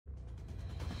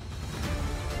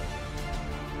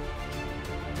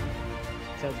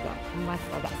ġodda.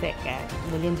 Massa daqshekk,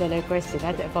 $1,000,000 question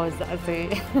qed iqgħu żaqsi.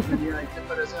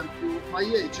 Pereżempju, ma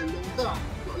jgħidx illum ta'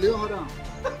 li oħra.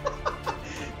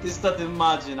 Tista'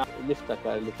 timmaġina.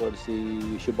 Niftakar li forsi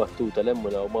xi battuta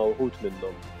l-emmuna u ma wħud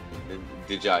minnhom.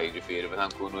 Diġà jiġifieri meta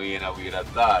nkunu jiena u jiena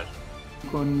d-dar.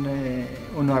 Kun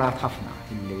onorat ħafna.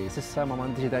 Sissa ma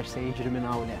m'għandix idea x'se jiġri minn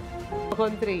hawnhekk.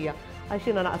 Kontrija, għax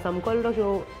jiena naqsam kollox u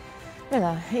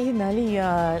Mela, jiena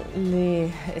lija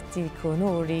li tiku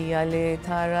nurija li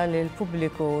tara li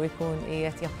l-pubbliku jkun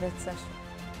qiegħed japprezza.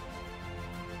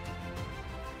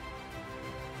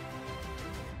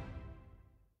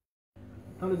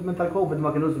 L-żmien tal-Covid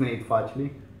ma kienu żminijiet faċli.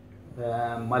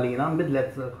 Malina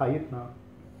nbidlet ħajjitna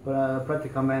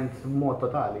pratikament mod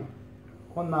totali.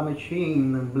 Konna meċin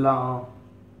bla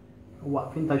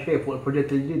waqfin ta' xejn fuq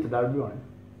il-proġett il-ġdid ta' Darbjorn.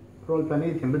 Però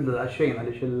l-pjanijiet jinbidlu għaxejn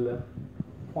għaliex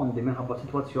il-fondi minħabba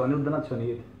sitwazzjoni u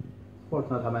donazzjonijiet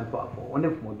fortunatament waqfu. U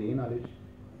nifhmu din għaliex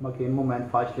ma kien mument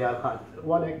faċli għal ħadd. U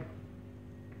għalhekk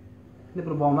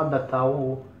nippruvaw nadattaw u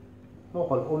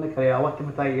noħolqu nikkreaw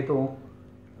attivitajiet u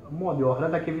modi oħra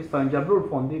ta' kif jistgħu nġabru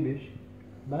l-fondi biex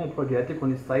dan il-proġett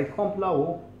ikun jista' jitkompla u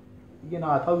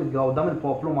jingħataw jitgawda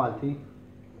mill-poplu Malti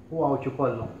u għawċi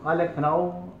kollu. Għalhekk naw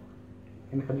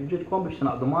inħeġġitkom biex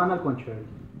naqdu magħna l-kunċert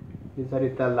li sar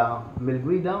jittella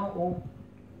mill-Gwida u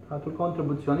tagħtu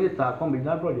l-kontribuzzjonijiet tagħkom biex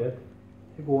dan il-proġett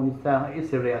ikun jista'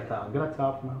 jsir realtà. Grazzi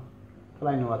ħafna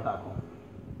tal-għajnuna tagħkom.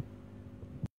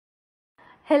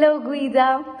 Hello Gwida!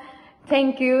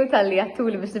 Thank you tal-li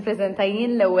għattuli biex niprezenta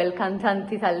jien l-ewwel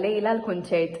kantanti tal-lejla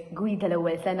l-kunċert Gwida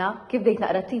l-ewwel sena. Kif bdejt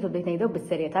naqra t-titlu bdejt ngħidew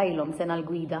bis-serjetà ilhom sena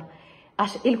l-Gwida.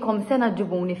 Għax ilkom sena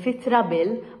ġibuni fitra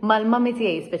bil mal-mami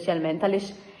tiegħi speċjalment għaliex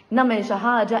nagħmel xi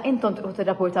ħaġa intom tqgħu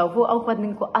tirrapportaw fuqha u qed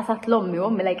ninku qasat l-ommi u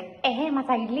ommi like ma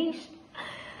tgħidlix.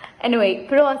 Anyway,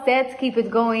 proset, keep it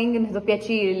going, nħidu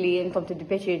pjaċir li intom tiddu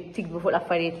pjaċir tikbu fuq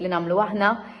l-affarijiet li nagħmlu aħna.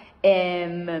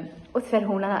 U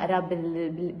tferħuna naqra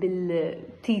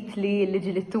bil-titli li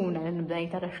ġilittuna li nibda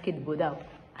jitara x'kitbu daw.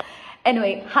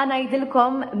 Anyway,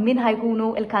 ħanajdilkom min ħajkunu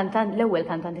l-ewwel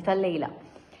kantanti tal-lejla.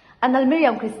 Għanna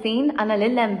l-Mirjam Christine, għanna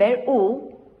l-Lember u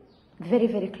very,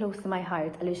 very close to my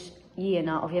heart għalix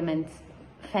jiena ovvjament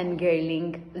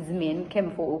fangirling żmien kemm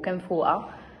fuq u kemm fuqa.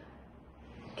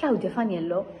 Claudia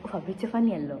Faniello u Fabrizio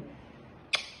Faniello.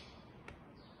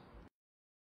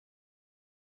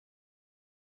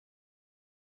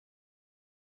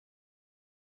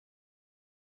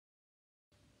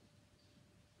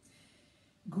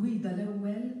 Gwida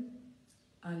l-ewwel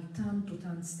għal tant u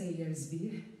tant stejjer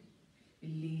sbieħ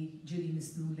illi ġili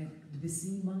nisdulek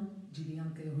d-bissima, ġili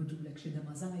anke joħorġulek xi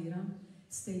dema żgħira,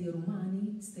 stejjer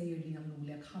umani, stejjer li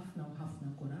jagħmlulek ħafna u ħafna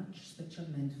kuraġġ,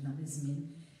 speċjalment f'dan iż-żmien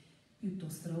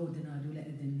pjuttost straordinarju li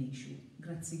qegħdin ngħixu.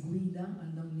 Grazzi Gwida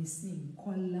għal dawn is-snin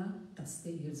kollha ta'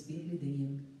 stejjer sbieħ li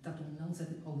dejjem tagħtunna u se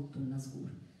tibqgħu ttunna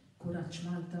żgur. Kuraġġ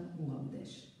Malta u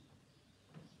għawdex.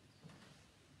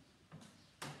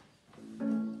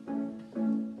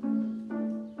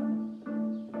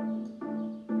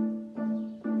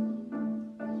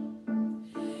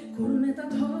 Kull meta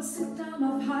tħoss it-tama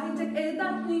f'ħajtek qiegħda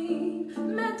tnin,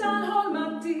 meta l-ħolma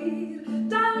ttir,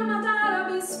 talma tara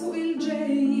biss fuq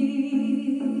il-ġejjin.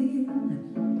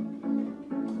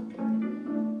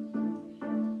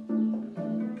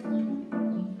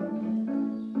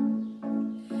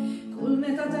 Kull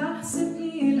meta taħseb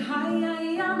li l-ħajja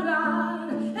hija mrar,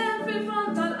 hemm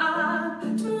fil-fond tal-qalb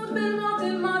tmut bil-mod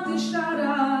imma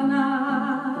tixtarana.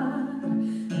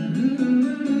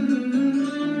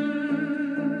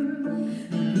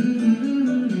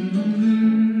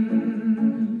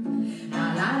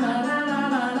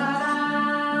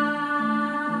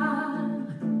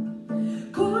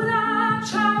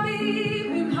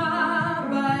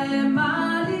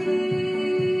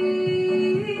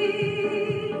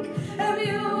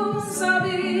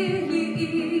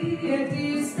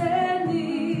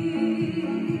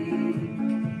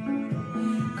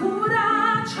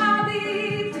 Kuraġġ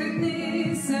ħabib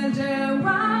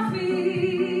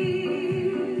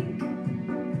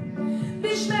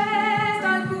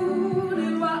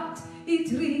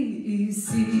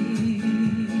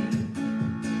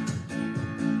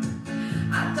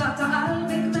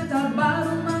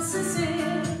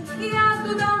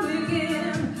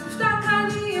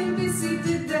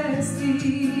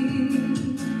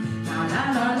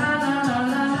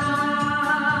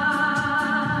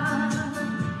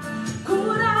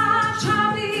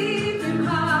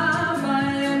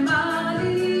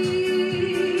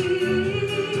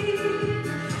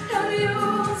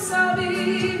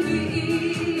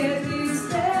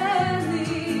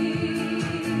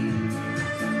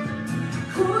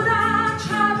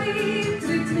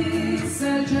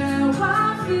nisel ġewwa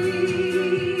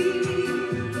fik.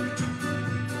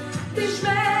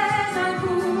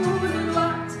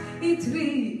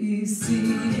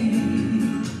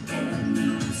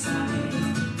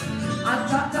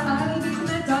 Attracta qalbik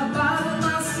meta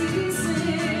barma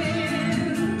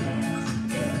sisin.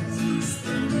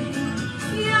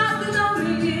 Jaqna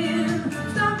min,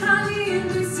 f'damka li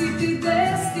nrisiti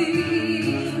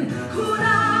destin.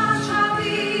 Kuraġġ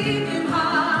ħabib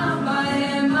imħabba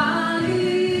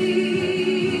emali.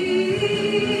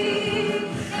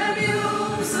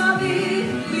 Emjum sabiħ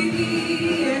li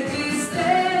qiegħed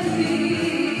tistenni.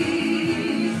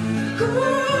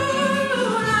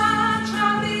 Kuraġġ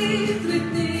ħabib li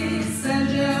tnissel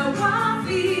ġewwa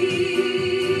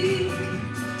fik.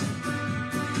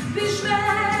 Biex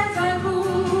meta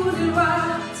jkun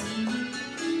il-waqt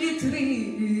li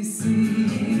trid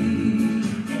isir.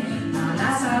 La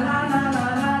la la la la la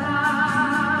la la.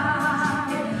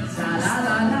 La la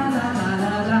la la la la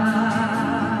la la.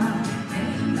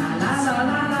 La la la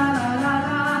la la la la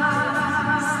la.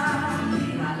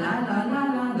 La la la la la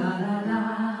la la la.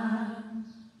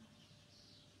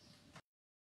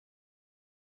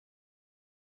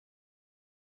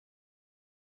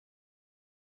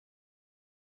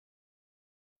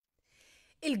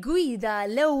 Il-gwida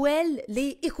l-ewwel li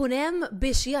ikun hemm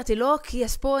biex jagħti lok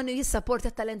jesponi u jissapporta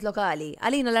t-talent lokali.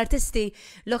 Għalina l-artisti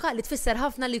lokali tfisser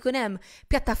ħafna li jkun hemm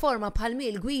pjattaforma bħal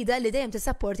il-gwida li dejjem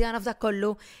tissapporti għana f'dak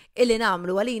kollu illi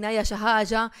nagħmlu. Għalina hija xi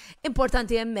ħaġa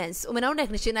importanti immens. U minn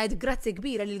hawnhekk nixtieq ngħid grazzi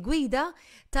kbira lill-gwida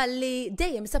talli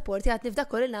dejjem sapporti għatni f'dak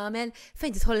kollu nagħmel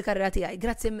fejn tidħol il-karriera tiegħi.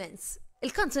 Grazzi immens.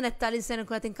 Il-kanzunetta li se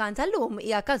nkun qed inkanta llum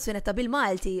hija kanzunetta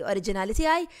bil-Malti oriġinali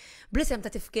tiegħi bl-isem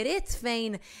ta' tifkiriet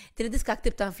fejn din id-diska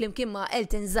ktibta flimkien ma'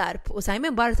 Elton Zarb u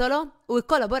Simon Bartolo u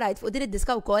kollaborajt fuq din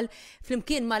id-diska wkoll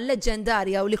flimkien ma'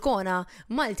 leġendarja u l-ikona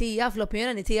Maltija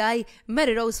fl-opinjoni tiegħi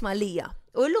Mary Rose Malija.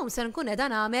 U llum se nkun qed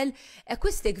nagħmel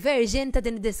acoustic version ta'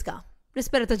 din id-diska.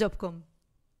 Nispera taġobkom.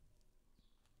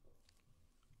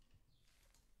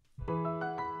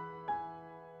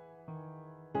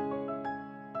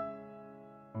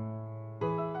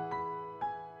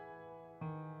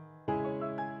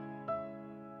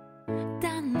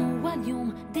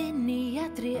 Jum dinni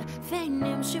triq fejn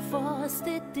nimxi fost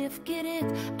it-tifkiriet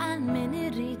għal min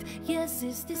irrid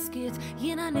jeżisti skiet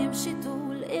jiena nimxi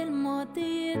tul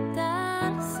il-modijiet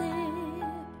tal-ħsieb.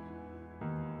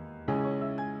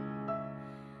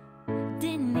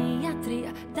 Dinni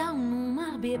triq dawn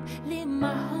huma ħbieb li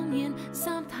magħhom jien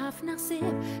samt ħafna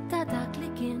ħsieb ta' dak li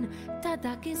kien, ta'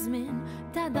 dak iż-żmien,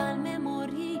 ta'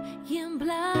 dal-memorji jien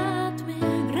bla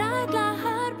twin. Rajt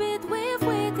l-aħħar bidwi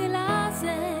f'wiet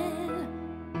il-għażel.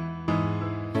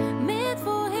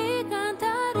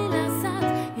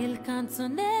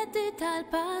 Il-kanzunetti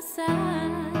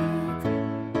tal-passat.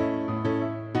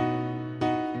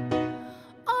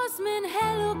 Osmin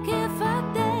ħelu kif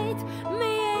għaddejt,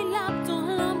 miej labtu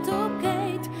ħlomtu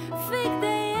bkejt, fik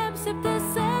dejjem sibt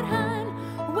is-serħan,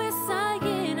 wissa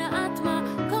jiena għatma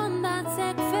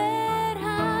kondansek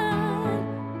ferħan,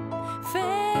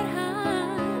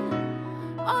 ferħan.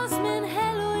 Osmin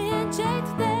ħelu jien ġejt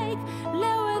dejt,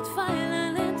 l-ewwel tfajla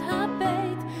li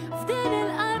tħabbejt, f'din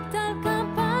il-qalb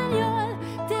tal-kampanjol,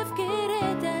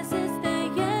 tifkiriet eżis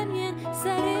dejjem jien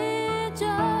ser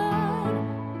iġor,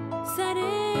 ser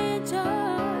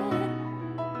iġor.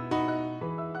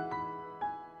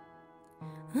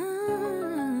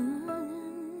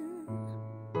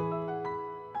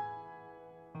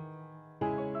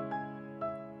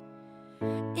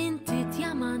 Inti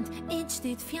djamant,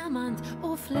 inġdid fjamant u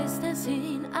fl-istess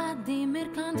ħin għaddi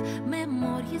mirkant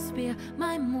memorji sbieħ ma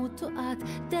jmutu qatt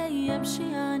dejjem xi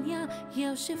għanja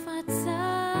jew xi fatt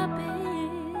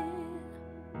sabiħ.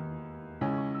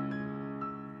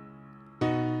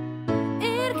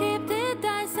 Irkibt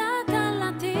id-dajsa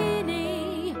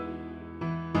tal-Latini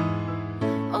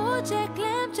u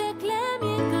ġeklem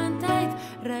jinkantajt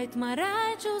rajt ma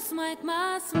rajt u smajt ma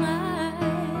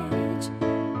smajt.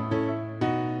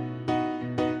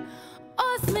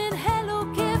 Osmin ħelu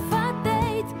kif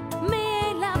għaddejt,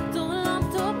 miej labtu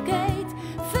ħlomtu bkejt,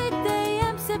 fik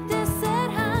dejjem sibt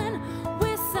is-serħan,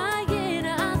 wissa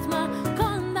jiena għatma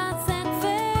kondansek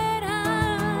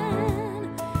ferħan,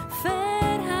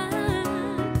 ferħan.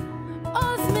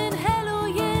 Osmin ħelu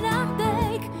jiena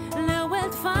ħdejk, l-ewwel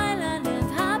tfajla li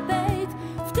tħabbejt,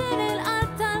 f'din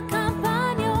il-qalb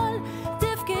tal-kampanjol,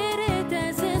 tifkiriet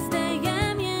eżis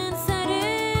dejjem jien ser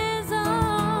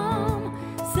iżomm,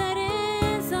 ser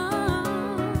iżomm.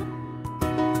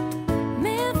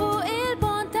 Mil fuq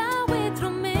il-ponta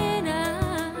witrumina,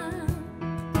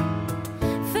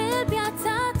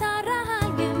 fil-pjazza tar-raħal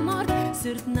jien mort,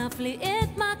 sirt naf li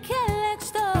int ma kellekx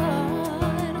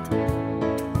tort.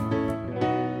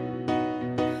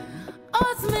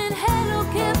 Osmin ħelu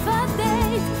kif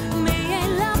għaddejt, miej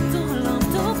labtu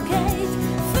ħlomtu bkejt,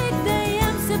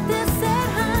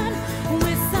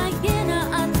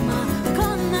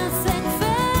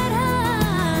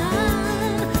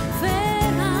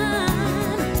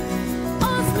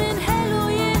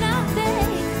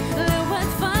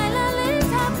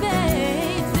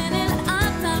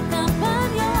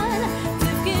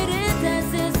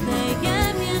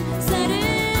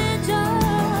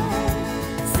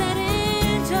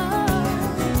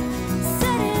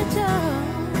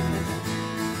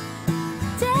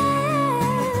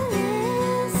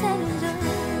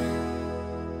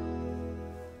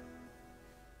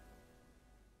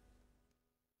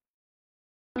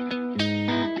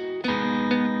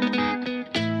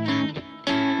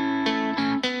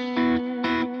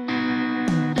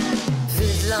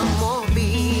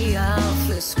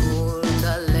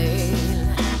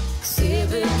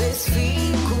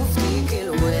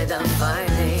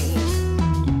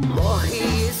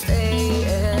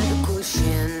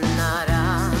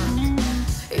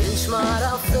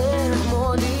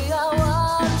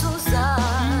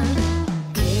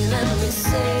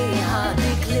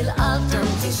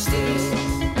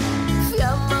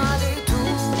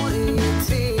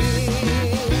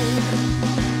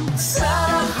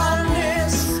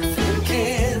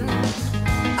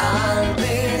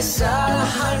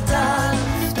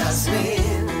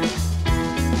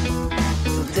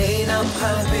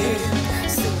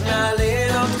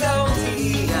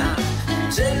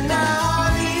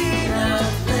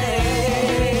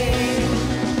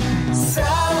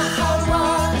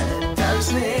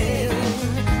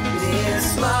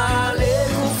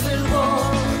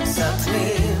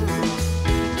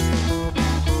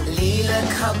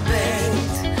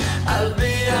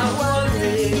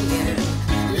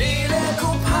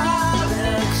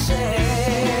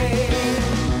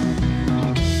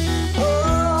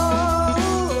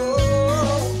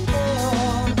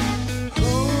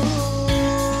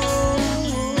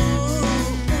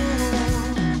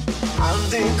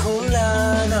 عندي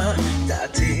كلنا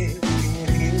تعتبر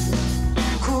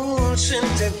كل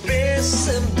شنت بس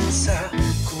منسى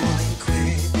كوني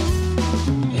كوي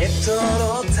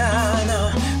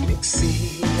التروتانا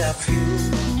مكسينا فيو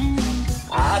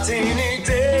عاتيني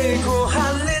ديكو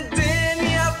هل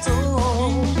الدنيا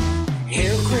طول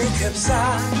يلكوي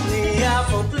كبساني يا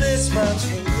فبلس ما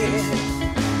تشيني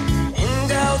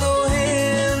إنقاودو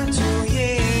هنتو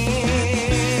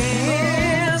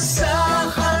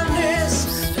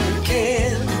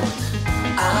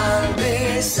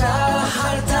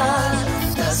ساحر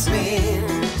تعرف تسمين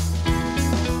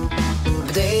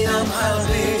بدينا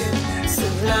بحبيب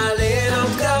سبنا لينا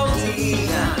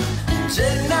بقوتينا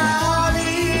جلنا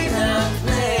علينا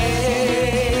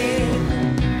اثنين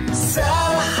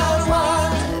ساحر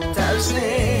وقت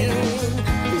تجنين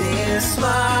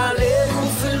نسمع لكم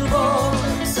في البور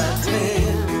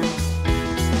ساكنين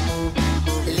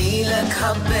ليلك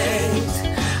حبيت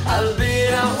قلبي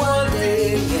راح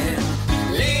وديين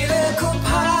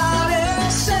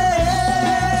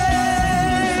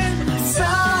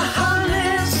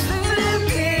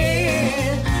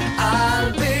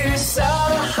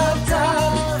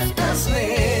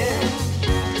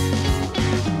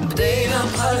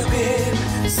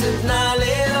سبنا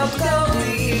ليلة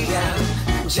بقوتية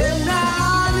جبنا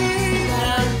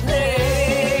علينا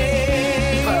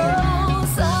اثنين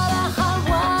صراح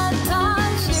الوقت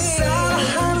تعجين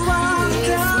صراح الوقت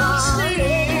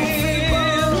تعجين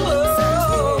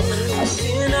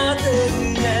عشينا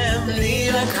تغيام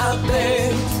ليلك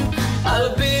حبيت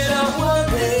قلبي راح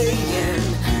وديم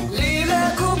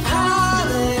ليلك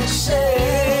وبحالك شيء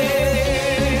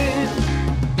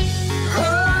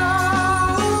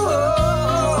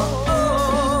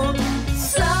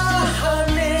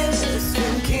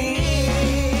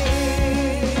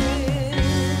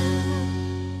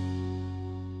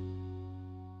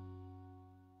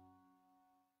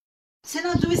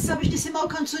Senaddu issa biex nisimgħu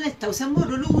kanzunetta u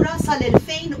semmurru lura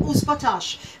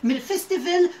sal-2017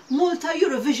 mill-Festival Malta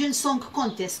Eurovision Song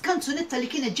Contest. Kanzunetta li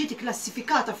kienet ġiet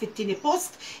klassifikata fit-tieni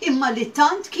post imma li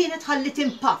tant kienet ħallit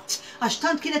impatt għax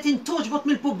tant kienet intoġbot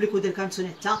mill-pubbliku del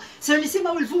kanzunetta. Ser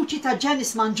nisimgħu il-vuċi ta'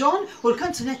 Janice Manjon u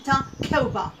l-kanzunetta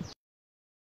Kewba.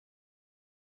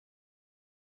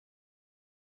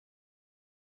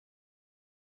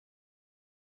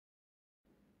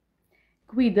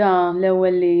 Gwida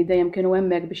l-ewwel li dejjem kienu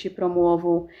hemmhekk biex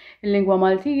jippromuovu l-lingwa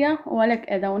Maltija u għalhekk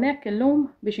qiegħda hawnhekk illum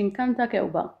biex inkanta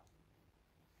Kewba.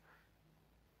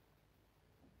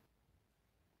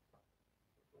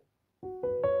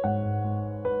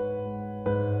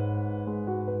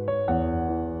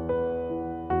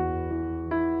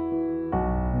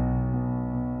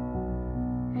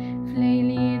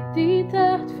 F'lejlieti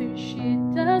taħt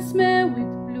fix-xita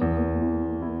smewit blu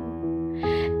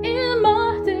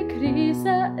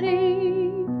risa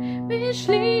qrib biex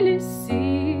li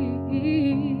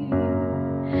l-issir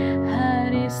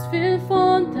ħarist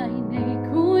fil-fond tajnejk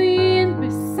u jien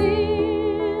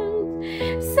bis-simt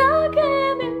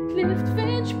sakemm intlift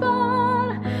fil-ġbar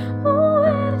u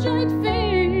rġajt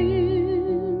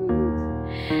fimt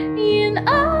jien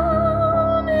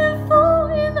hawn il-fuq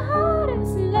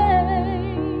inħares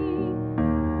lejk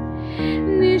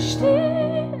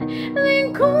nixtieq li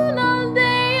nkun għal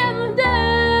dejjem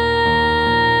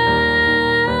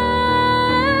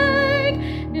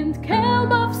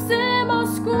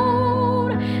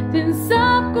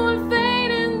tinsab kull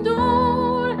fejn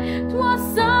indur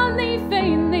twassalni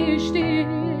fejn nixtieq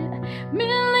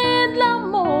mill-id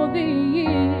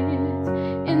l-ammodijiet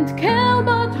int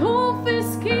kelba tħu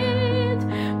fiskiet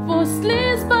fost li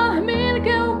sbaħ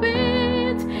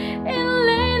mill-kewbiet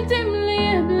il-lejl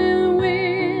timlih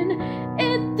bl-win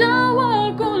id-dawa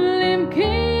kull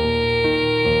imkien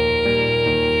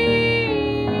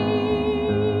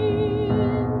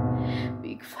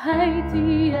bik f'ħajti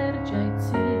erġajt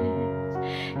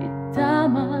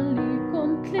it-tama li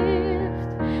kont lift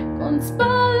kont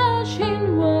spalla xin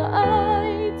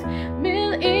waqajt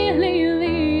mill-qihli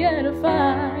li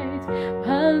jerfajt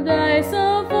bħal dajsa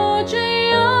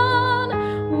foċejan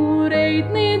u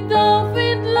rejtni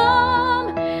fid-lan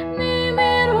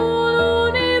nimirħu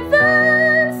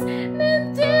l-univers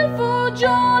nintilfu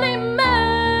ġol immens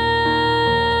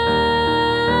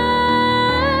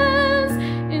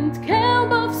int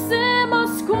kelba f'sema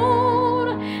skur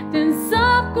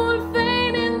tinsab kull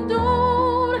fejn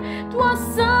indur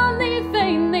twassalni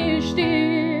fejn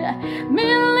nixtieq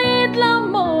mill-id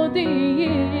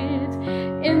l-ammodijiet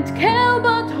int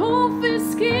kelba tħu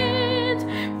fiskiet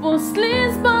fost li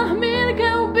sbaħ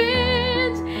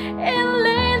mill-kewbiet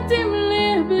il-lejl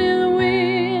timlih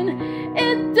bil-win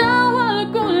id-dawa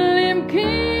kull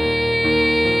imkien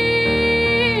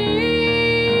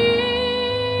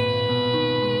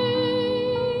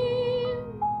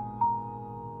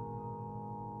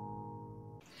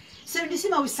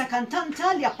nisimgħu issa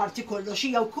kantanta li apparti kollox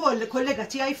hija wkoll kollega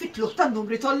tiegħi fit-tluq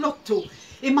tan-numri tal-lottu.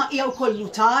 Imma hija wkoll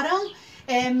nutara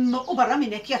u barra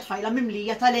minn hekk hija tfajla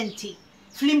mimlija talenti.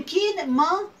 Flimkien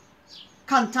ma'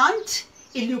 kantant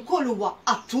illi wkoll huwa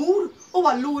attur u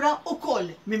allura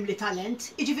wkoll mimli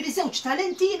talent, jiġifieri żewġ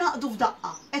talenti jingħaqdu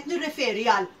f'daqqa. Qed nirreferi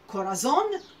għal Corazon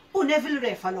u Neville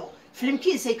Refalo.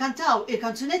 Flimkien se jkantaw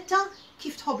il-kanzunetta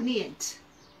Kif tħobbni int.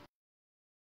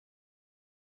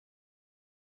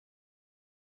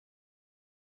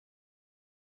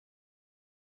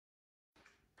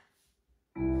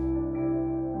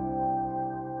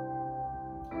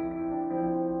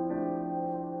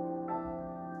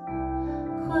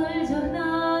 Kull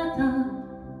ġurnata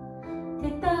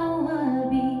tittawwal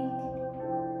bik,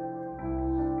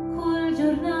 kull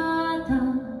ġurnata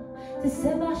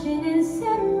tisseba' xi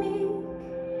ninsemmik,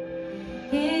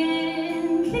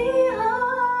 int li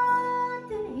ħadd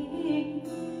il-ħin,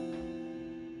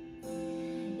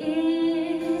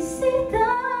 issir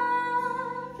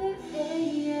taf li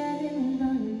tqejjel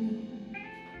imdalli.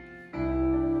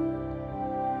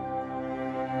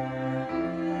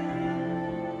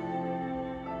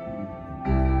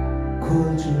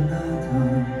 Kull ġurnata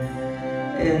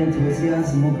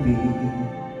entużjażmu kbir,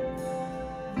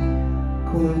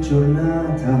 kull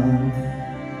ġurnata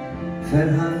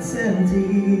ferħan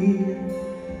sentir,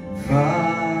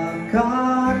 fakkartni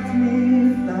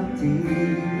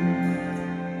f'tattit,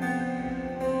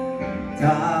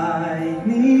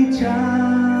 tajtni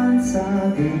ċansa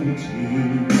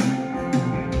bil-ġdid.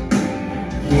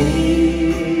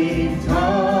 Kif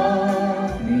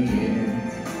tħobbni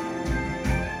int,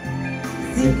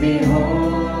 sibni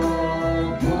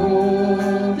ħobbu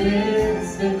biss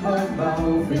fil-ħobba u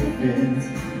fil-bint,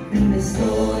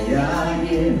 mill-istorja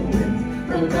jien u int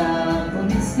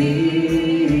protagonisti,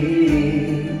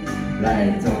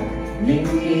 lajtok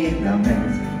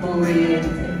l-injiblament u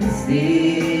intervisti,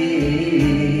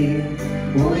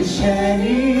 u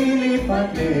x-xeni li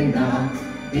fadlina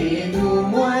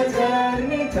idumu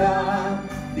eternità,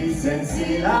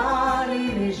 dis-sensila li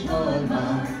mhix ħolma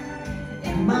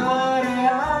imma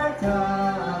realtà.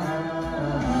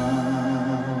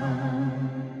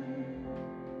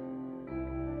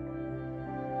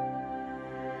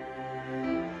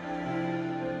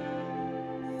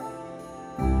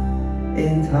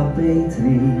 Int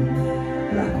ħabbejtni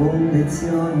bla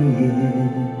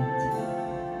kundizzjonijiet,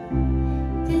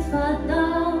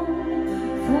 Titfaddaw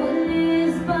fuq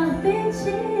l-isbaħ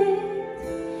biċċiet,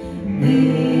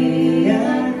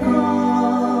 miegħkom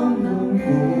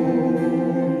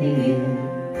nkun jien,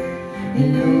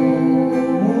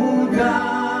 illum u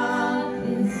dak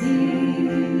li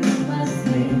nsir ma'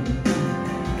 żmien.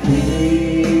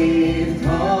 Kif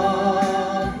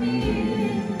tħobbni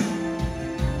int,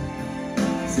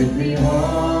 sibni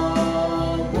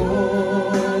ħobbu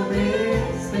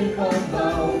biss fil-ħobba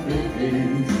u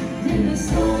fil-bint, din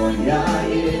l-istorja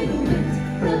jien u int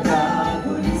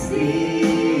protagonisti,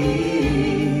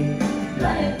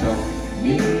 lajtok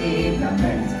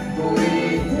l-injiblament u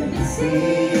intervisti,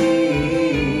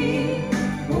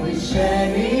 u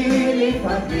x-xeni li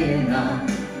fadlina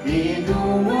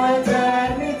idumu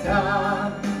eternità,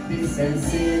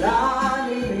 dis-sensila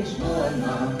li mhix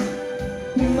ħolma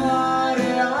imma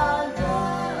realtà.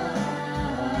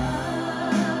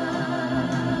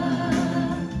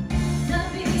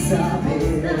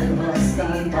 Sabir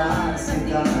il-mastalba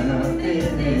sentana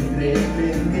fil-idrib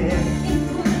l-imkien,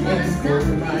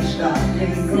 Eskun għaxtaq li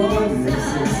nkun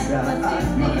nississa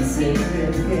għatma sir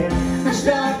l-imkien,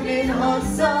 għaxtaq li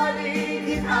nħossa li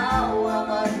kien qawwa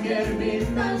mal-gerbit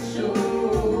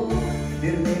tax-xhur,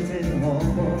 dirmit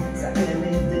il-ħobbu sakemm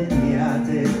id-dinja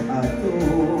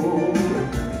titqattur.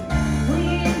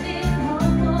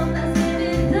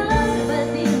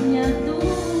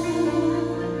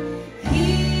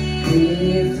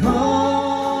 Kif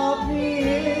tħobbni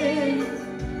int,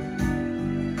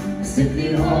 sibni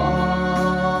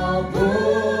ħobbu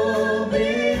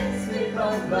biss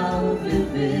fil-ħobba u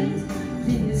fil-bint,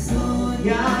 din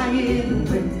l-istorja jien u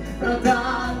int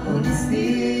protagonisti,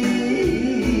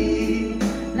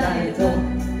 lajtok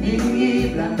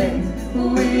l-injiblament u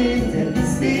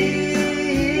intervisti,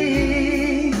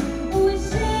 u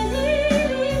x-xeni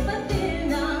li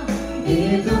fadlina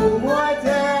idumu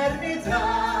eternità,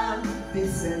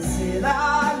 dis-sensila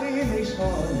li mhix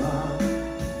ħolma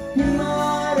imma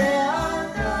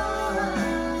realtà.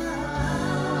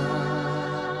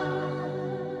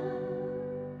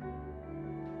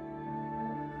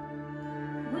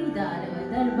 Gwida l-ewwel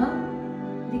darba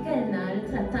li kellna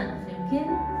ritrattana flimkien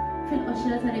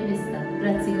fil-qoxra ta' rivista.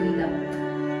 Grazzi Gwida.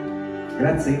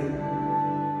 Grazzi.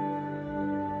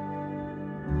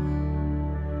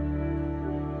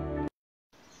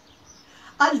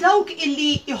 Għal dawk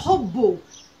illi iħobbu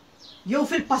jew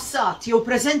fil-passat jew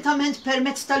preżentament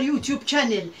permezz tal-YouTube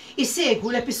channel isegwu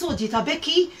l-episodji ta'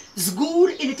 Becky, żgur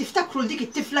illi tiftakru dik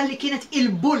it-tifla li kienet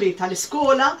il-bully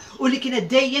tal-iskola u li kienet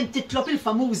dejjem titlob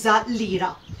il-famuża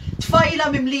lira. Tfajla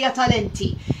mimlija talenti.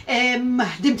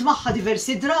 Dimt magħha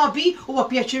diversi drabi u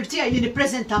pjaċir tiegħi li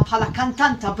nippreżenta bħala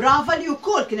kantanta brava li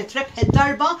wkoll kienet rebħet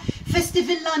darba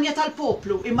Festivillanja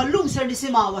tal-Poplu, imma llum ser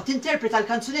nisimgħuha tinterpreta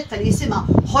l-kanzunetta li jisimha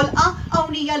Ħolqa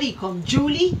hawnija likom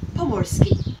Julie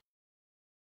Pomorski.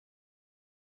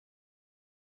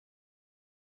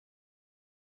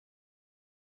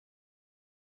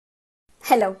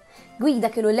 Hello, Gwida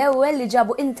kienu l-ewwel li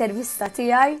ġabu intervista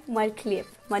tiegħi mal-klieb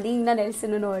ma' Nina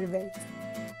Nelson u Norbert.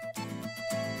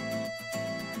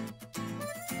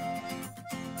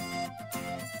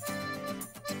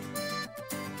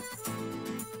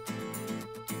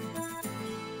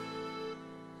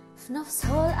 F'nofs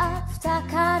ħolqa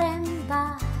ftakar hemm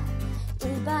baħr,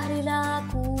 il-baħri la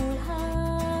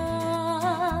kulħadd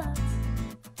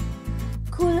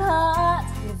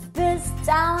ħlif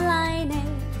dawn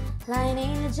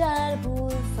l-għajnejn ġarbu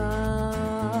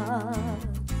l-fat.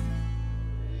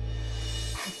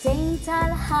 Ħdejn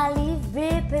tal-ħalif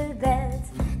bib il-belt,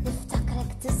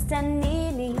 niftakrek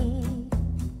tistennini.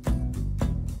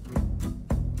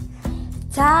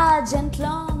 Ta'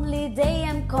 ġentlom li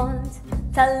dejjem kont,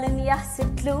 tal-lim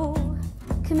jaħsibtlu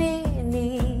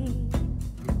kmini.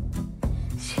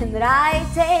 Xin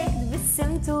rajtek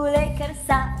bissimtu lejk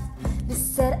ersat,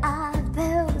 bis-serqat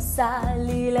bewsa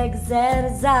li lek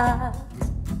zerzat.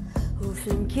 U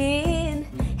flimkien,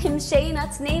 imxejna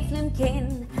tnej flimkien,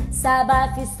 saba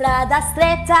fi strada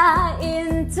stretta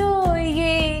intu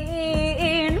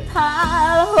jien.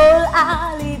 Bħal ħolqa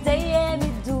li dejjem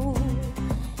iddur,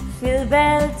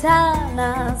 fil-belt tagħna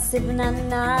sibna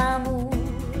n-namur.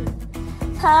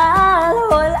 Bħal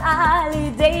ħolqa li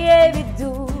dejjem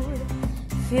iddur,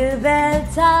 fil-belt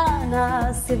tagħna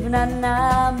sibna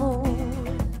n-namur.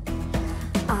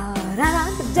 Rana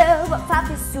nibdew waqfa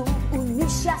fis-suq u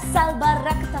nixja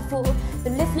sal-barrak ta' fuq,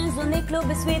 bil-lif ninżlu niklu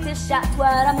biswiet ix-xaqt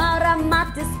wara marra ma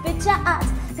tispiċċa qatt.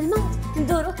 Fil-mawt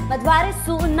induru madwar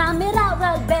is-suq nammiraw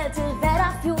dal-belt il-vera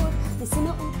fjur,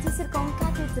 nisimgħu u tisir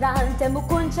katedral, ntemmu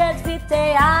kunċert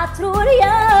fit-teatru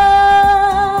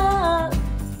rjal.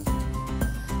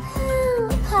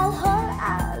 Bħal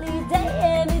ħolqa li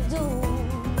dejjem idur,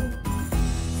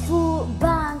 fuq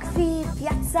bank fi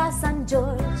Pjazza San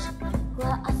George,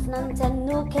 waqafna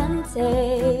ntennu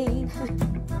kentejn.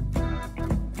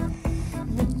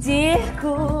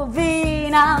 Nibdieħku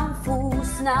bina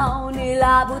nfusna u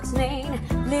nilabu tnejn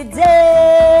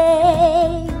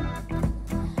bl-idejn.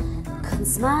 Kont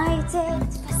smajtek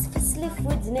tfisfis li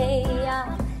f'widnejja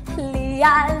li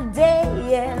għal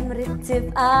dejjem rid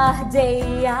tibqa'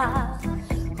 ħdejja.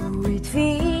 U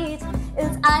jitfid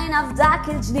iltqajna f'dak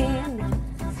il-ġnien,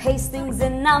 Hastings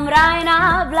inna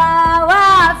mrajna bla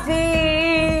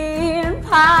waqfin.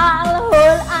 Bħal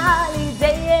ħolqa li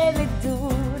dejjem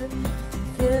iddur,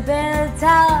 fil-belt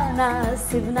tagħna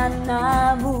sibna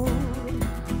n-namur.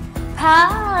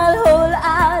 Bħal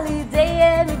ħolqa li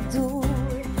dejjem iddur,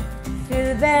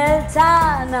 fil-belt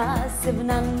tagħna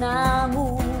sibna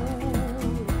n-namur.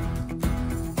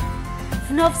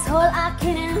 F'nofs ħolqa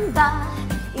kien hemm baħr,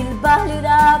 il-baħr li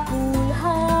ra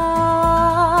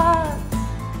kulħadd.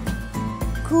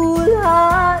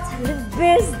 Kulħadd ħlif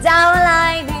biss dawn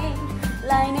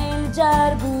l-għajnejn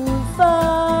ġarbu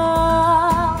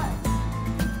l-fat.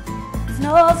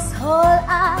 F'nofs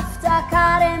ħolqa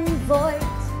ftakar hemm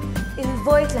vojt,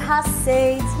 il-vojt li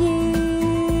ħassejt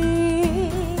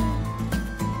jien.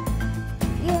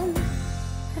 Jien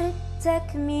ridtek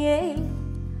miegħi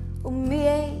u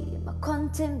miegħi ma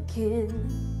kont imkien.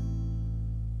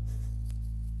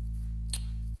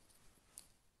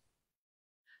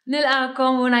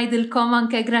 Nilqakom u ngħidilkom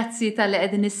anke grazzi tal-li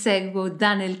qegħdin issegwu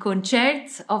dan il-kunċert.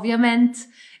 Ovvjament,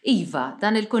 iva,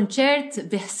 dan il-kunċert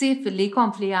biħsieb li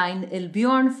jkompli għajn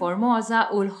il-Bjorn Formosa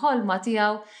u l-ħolma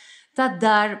tiegħu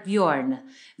tad-dar Bjorn.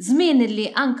 Żmien li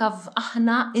anke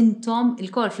aħna intom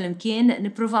il-kol flimkien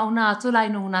nippruvaw nagħtu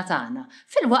l-għajnuna tagħna.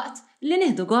 Filwaqt li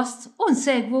nieħdu gost u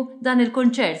nsegwu dan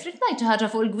il-kunċert. Rid ngħid xi ħaġa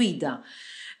fuq il-Gwida.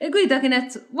 Il-Gwida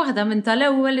kienet waħda minn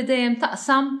tal-ewwel li dejjem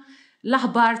taqsam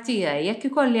l-aħbar tiegħi, jekk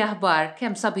ikolli aħbar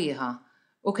kemm sabiħa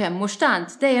u kemm mhux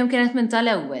tant, dejjem kienet minn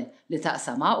tal-ewwel li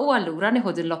taqsamha u allura nieħu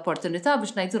din l-opportunità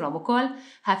biex ngħidulhom ukoll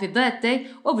happy birthday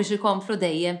u biex ikomplu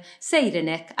dejjem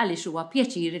sejrin hekk għaliex huwa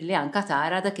pjaċir li anke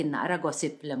tara dak in-naqra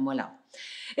gossip l-emmolaw.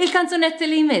 Il-kanzunetti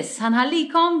li jmiss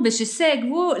ħanħallikom biex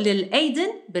issegwu lil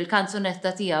Aiden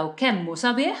bil-kanzunetta tiegħu kemm hu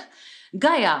sabiħ,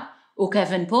 Gaia u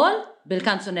Kevin Paul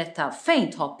bil-kanzunetta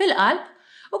Fejn tħobb il-qalb,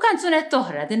 U kanzunett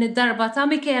oħra din id-darba ta'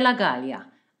 Michela Gallia,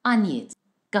 Għanjiet.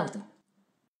 Gawdu.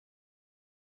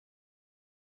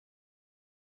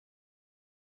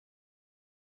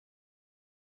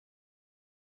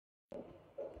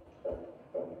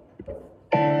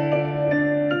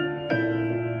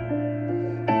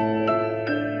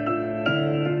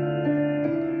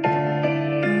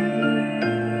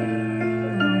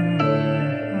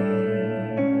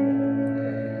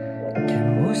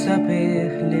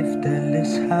 sabiħ li fdel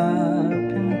l-isħab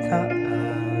intaqqa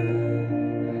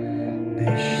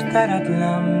biex tara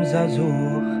tlam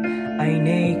zazuħ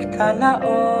għajnejk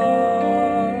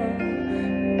talaqom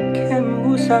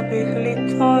kemmu sabiħ li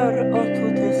torqot u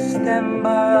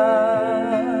tistemba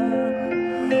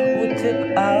u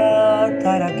tibqa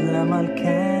tara tlam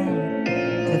għal-kem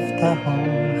tiftaħom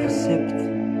xsibt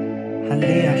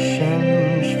ħalli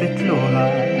għax-xemx fitluħa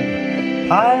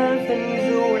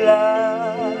għal-finżula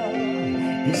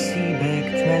jissibek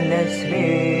tmelles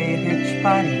rieħ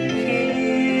ċparikiet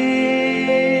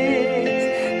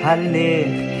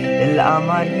ħallih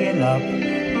il-qamar jilab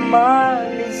ma'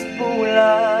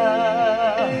 l-isbula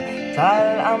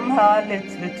tal-qamħa li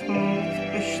tmut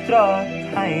biex trot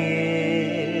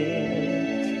ħajiet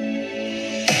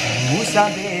u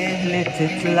sabiħ li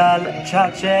titla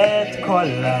l-ċaċet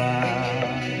kollha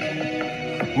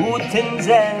u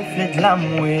tinżel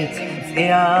fl-dlamwiet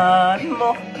f'qiegħed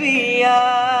moħbija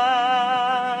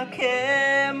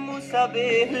kemm hu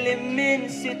sabiħ li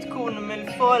minsi tkun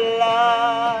mill-folla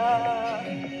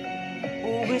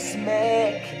u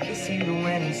ismek isiru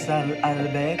wensa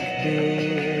l-qalbek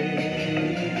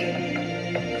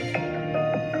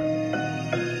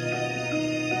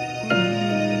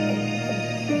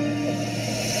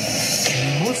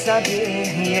kemm hu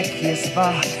sabiħ jekk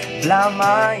jisbaħ bla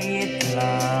ma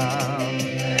jitlam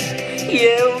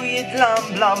jew jitlam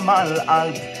bla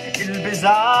mal-qalb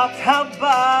il-biżat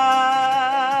ħabbat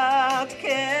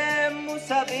kemm hu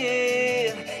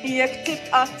sabiħ jekk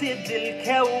tibqa' tiddi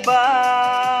l-kewba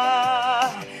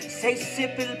se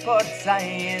jsib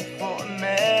il-porzajiet fuq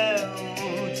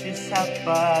mewġ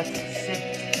jisabbat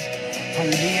sibt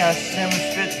ħalli għax-xemx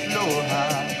fitluha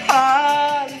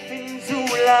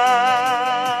għal-finżula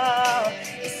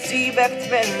sibek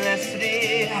tmelles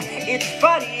riħ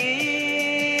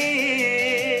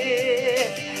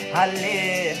it-tfarijiet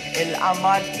ħallih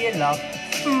il-qamar jilab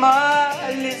ma'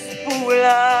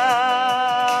 l-isbula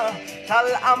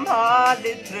tal-qamħa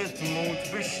li trid tmut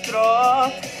biex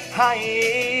trot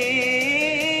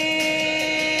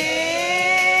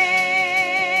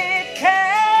ħajiet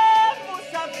kemm hu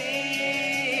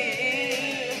sabiħ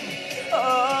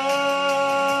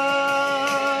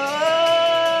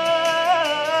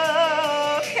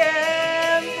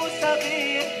kemm hu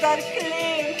sabiħ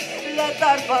dar-kliem la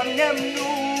darba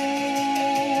nemnu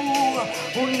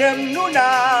u nemnu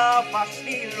nafax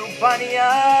ilu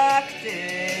banjak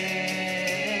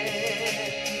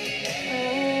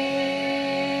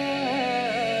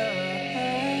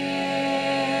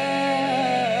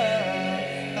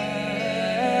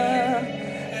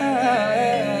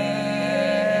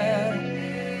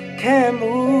kemm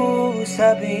hu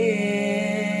sabiħ.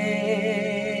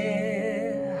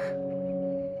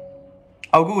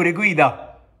 Auguri Gwida!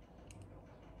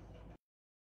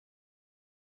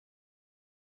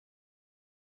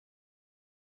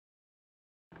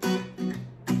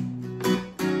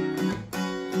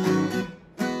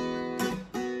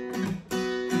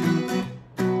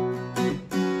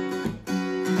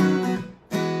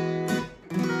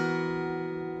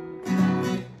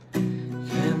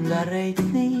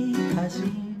 Darrejtni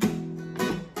ħażin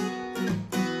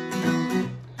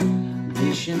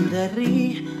biex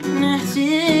inderriħ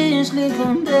neħsiex li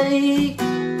kun dejk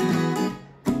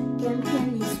kemm kien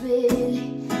jiswili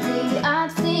li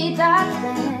qatt ftit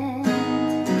għaddem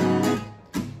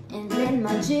intlin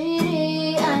ma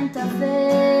ġiri anta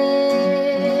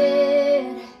fer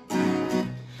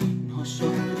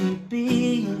nħossok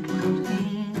qribin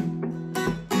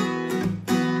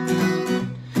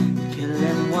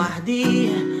waħdi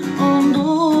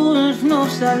undur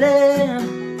f'nofs tal-lejl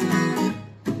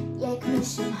jekk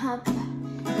mhix imħabba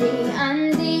li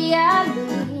għandi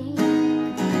għalik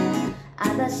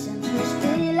għadha x-xemx mhux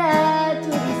tilet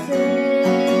u jisir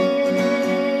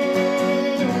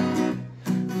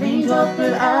fejn ġobb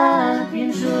il-qalb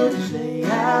jimxu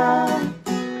ġlejja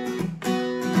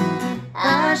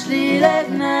għax li lek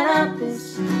nara biss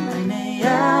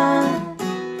għajnejja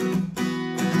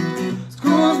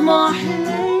tkun f'moħħi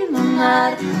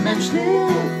memx li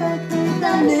fekk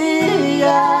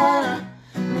nidalija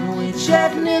Minu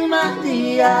jitxefni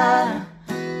l-maħdija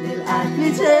Lil-qalb li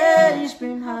teħx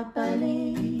b'imħabba li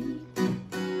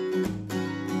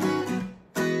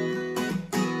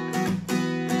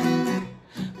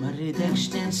Nridekx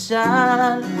tinsa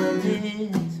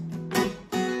l-welit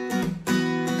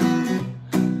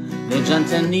Nerġa'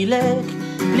 ntennilek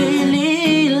li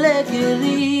lek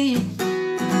irrid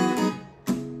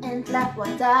Ent l-aqwa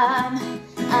tam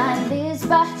għalli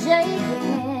sbaħ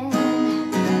ġejjin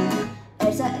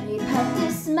Ersaq qrib ħadd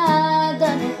tisma'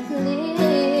 dan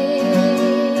il-kliem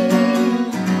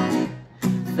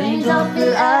Fejn ġob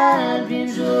il-qalb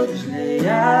jinġur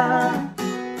ġlejja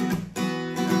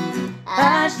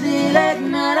Għax li lek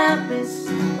nara biss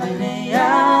bajnejja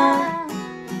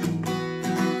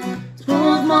Tkun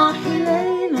f'moħħi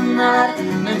lejl u nar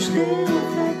Memx li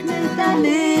fek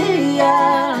nil-talija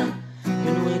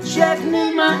Min wiċċek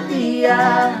nil-maħija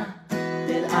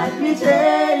Il-qalb li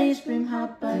tgħix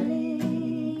b'imħabba li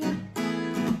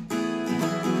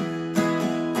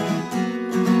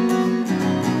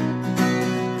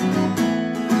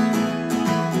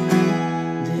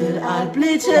Il-qalb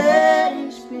li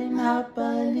tgħix b'imħabba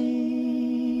lik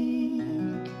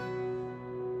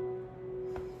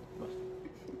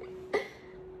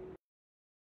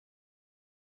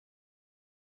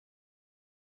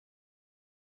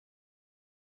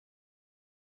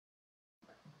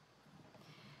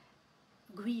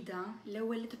Gwida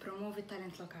l-ewwel li tippromovi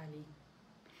t-talent lokali.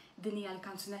 Din hija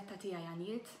l-kanzunetta tiegħi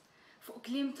Għaniet fuq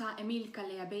kliem ta'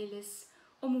 Il-Qalb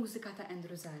u mużika ta'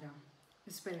 Andrew Zara.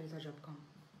 Nispera li toġobkom.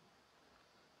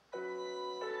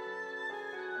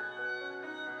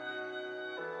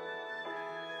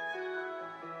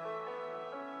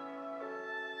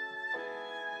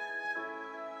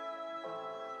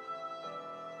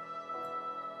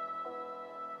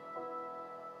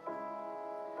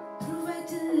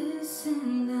 Provajt il-listen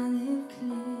dan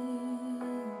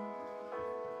il-kliem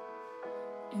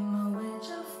Imma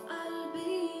weġa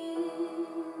f'qalbi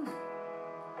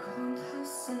kont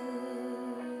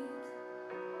ħassejt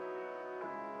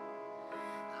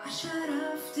Għax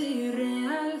għaraft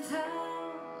ir-realtà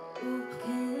u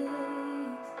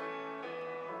bkejt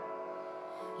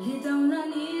Li dawn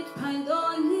għaniet bħal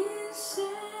ninsejt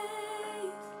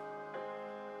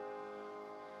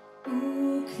U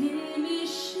kliem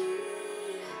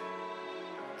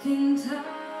kien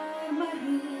tar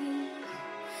marriq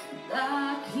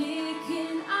dak li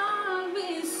kien qalbi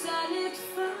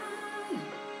sal-itfall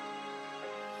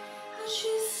Għax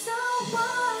issa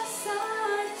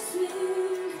wasal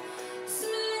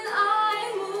żmien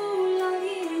qajmu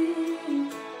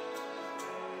l-għaniet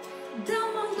dawn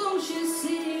m'għandhomx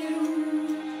isiru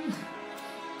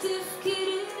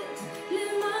tifkiriet li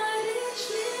ma rridx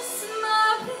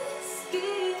nisma'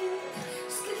 biskit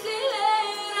skit li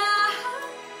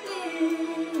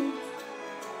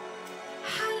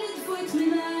ħallit vojt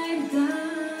mingħajr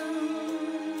dawn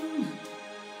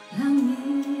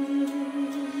l-għaniet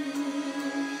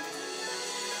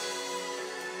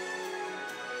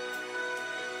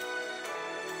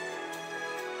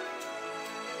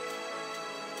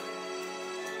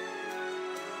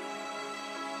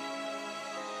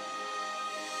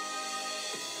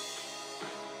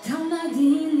Tawna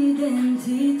din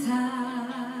l-identità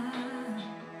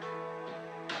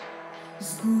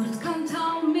Żgur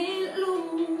tkantaw mill-qlub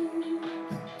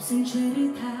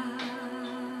b'sinċerità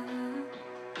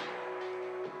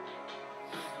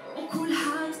U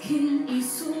kulħadd kien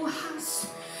qisu ħass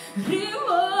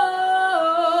rimors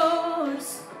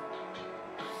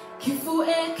Kif fuq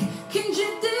hekk kien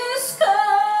ġie diskors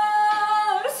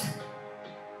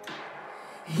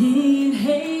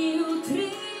Inħejju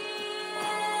triq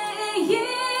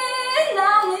jiena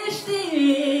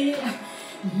nixtieq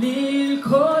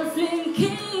Lil-kol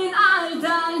flimkien għal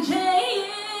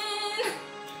dal-ġejjin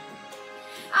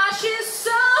Għax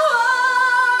issa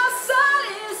wasal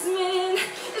iż-żmien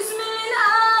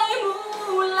qajmu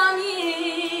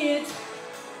l-għaniet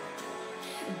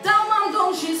Dawn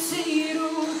m'għandhomx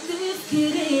isiru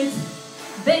tifkiriet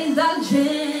bejn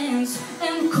dal-ġens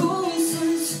hemm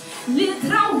kunsens li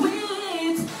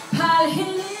trawwiet bħal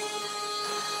ħiliet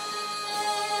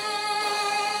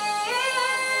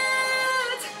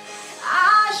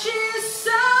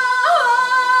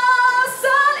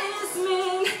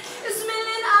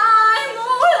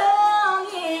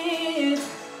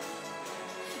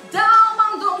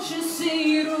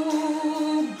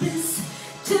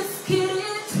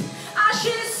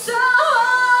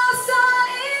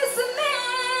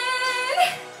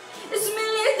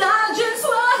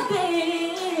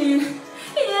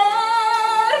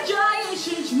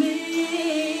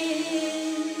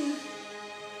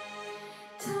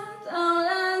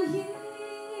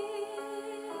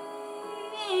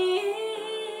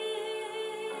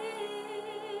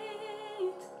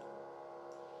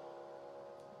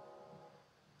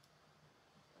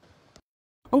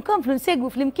Unkomplu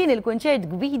nsegwu flimkien il-kunċert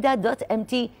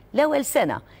Gwida.mt L-Ewwel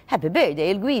Sena. Happy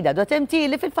birthday il-Gwida.mt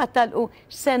li fil-fatt talqu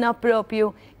sena propju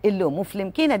illum u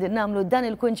flimkien qegħdin nagħmlu dan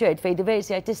il-kunċert fejn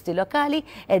diversi artisti lokali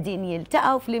qegħdin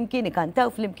jiltaqgħu flimkien ikantaw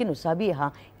flimkien u sabiħa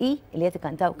li qed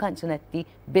ikantaw kanzunetti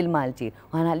bil-Malti.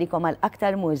 U ħanħallikom għal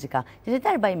aktar mużika. Din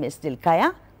darba jmiss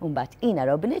dil-Kaja u mbagħad Ina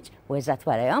Robnic u eżatt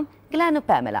warahom Glanu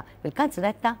Pamela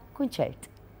bil-kanzunetta Kunċert.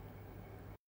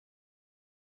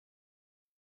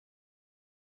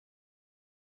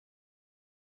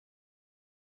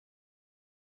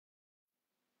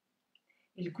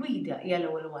 Il-Gwida hija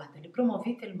l-ewwel waħda li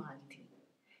promovit il-Malti.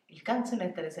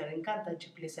 Il-kanzunetta li ser inkanta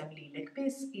ġib l-isem lilek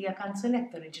biss hija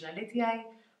kanzunetta oriġinali tiegħi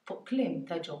fuq kliem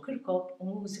ta' Joe Kirkhope u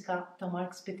mużika ta'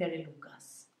 Mark Spiteri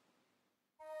Lucas.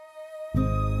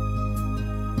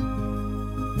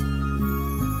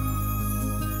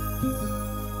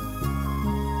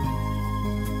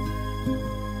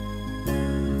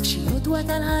 Xi għodwa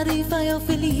tal-ħarifa jew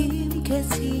fil-jiem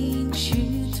kesin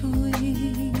xitwi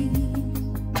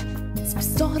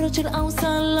Toħroġ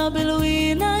il-qawsalla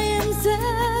bil-wina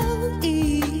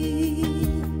jimżewqi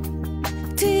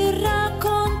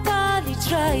Tirrakkonta li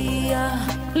ġrajja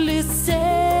li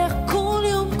sseħħ kull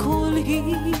jum kull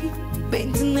ħin bejn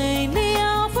tnejn li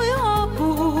jafu jħobbu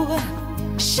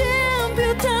xempju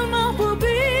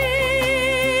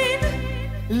tal-maħbubin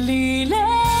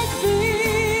lilek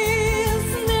biss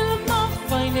nilma'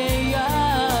 f'għajnejja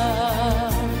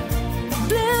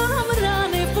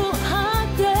bl-ħamrani fuq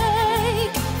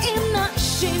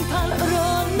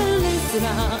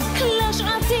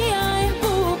Laxqa tiegħi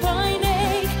ħbub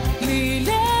għajnejk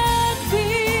lilek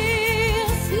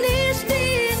biss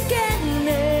nixtieq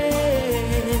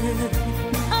nkellem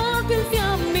qalbi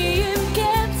l-fjammi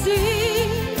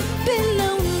imkebsin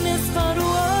bil-lawn isfar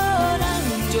u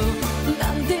oranġu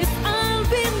għandi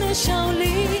f'qalbi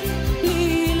nixawli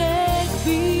lilek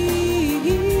biss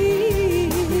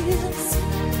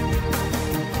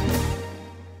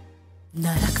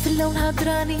Narak fil-lawn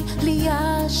ħadrani li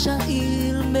jaxa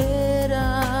il-merat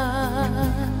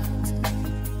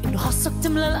Inħossok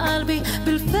timla l-qalbi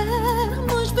bil-fehm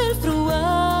mux bil-fruat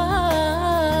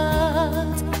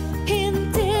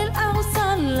Inti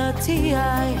l-qawsalla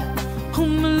tiegħi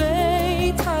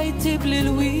umlejt ħajti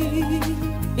bl-ilwin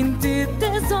Inti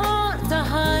t-teżor ta'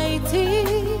 ħajti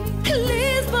li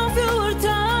sbaw fjur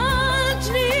ta'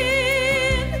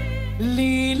 ġnien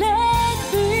lilek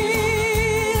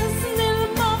biss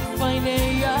nilma'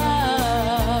 f'għajnejja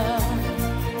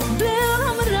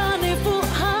bil-ħamrani fuq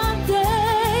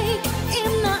ħaddejk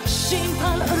imnaqxin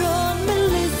bħal-qron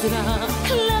mill-iżraq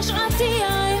laxqa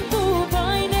tiegħi ħbub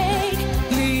għajnejk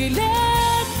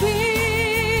lilek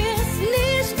biss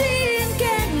nixtieq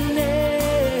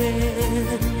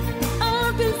nkellem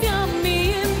qalbi l-fjammi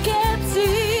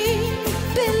imkebsin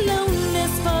bil-lawn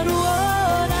isfar u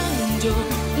oranġu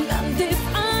għandi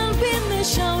f'qalbi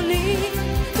nixawli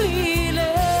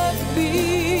lilek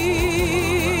biss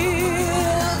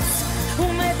u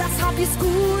meta sħab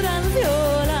jiskura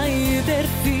l-vjola jidher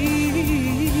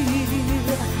fil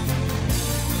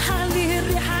ħalli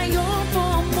r-riħa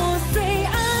jofhom u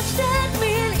sejqa x'tek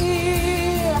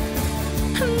mill-qiegħ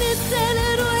nissel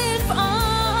ruħi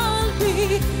f'qalbi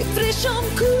ifrixhom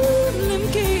kull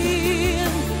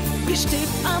imkien biex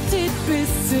tibqa'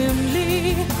 titbissem li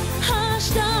għax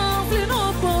taf li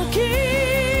nħobbok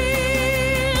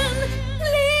jien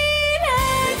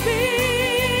lilek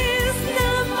biss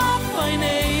nilma'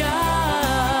 f'għajnejja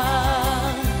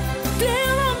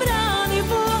bil-ħamrani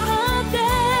fuq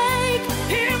ħaddejk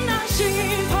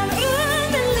imnaqxin bħal-qrun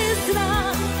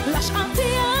mill-iżraq laxqa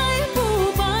tiegħi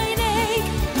ħbub għajnejk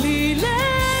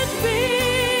lilek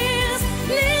biss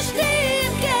nixtieq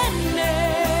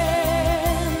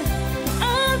nkellem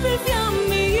qalbi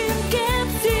l-fjammi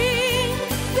imkebsin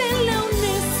bil-lawn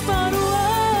isfar u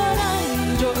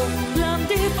oranġu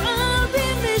għandi f'qalbi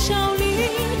nixawli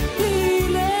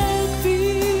lilek biss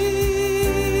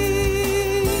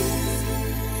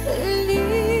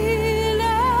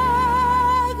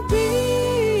lilek biss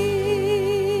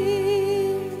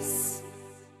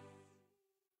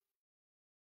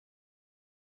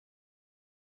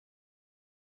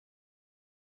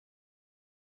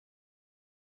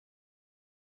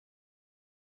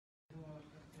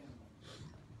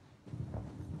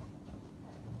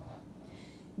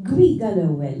Gwida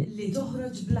l-ewwel li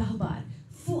toħroġ bl-aħbar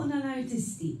fuqna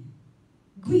l-artisti.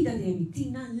 Gwida dejjem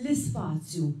tina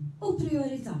l-ispazju u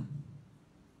priorità.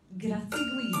 Grazzi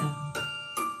Gwida.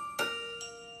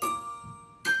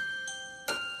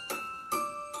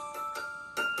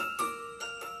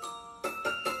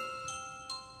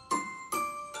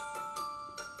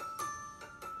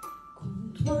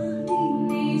 Kont waħdi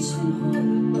ngħix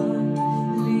fil-ħolma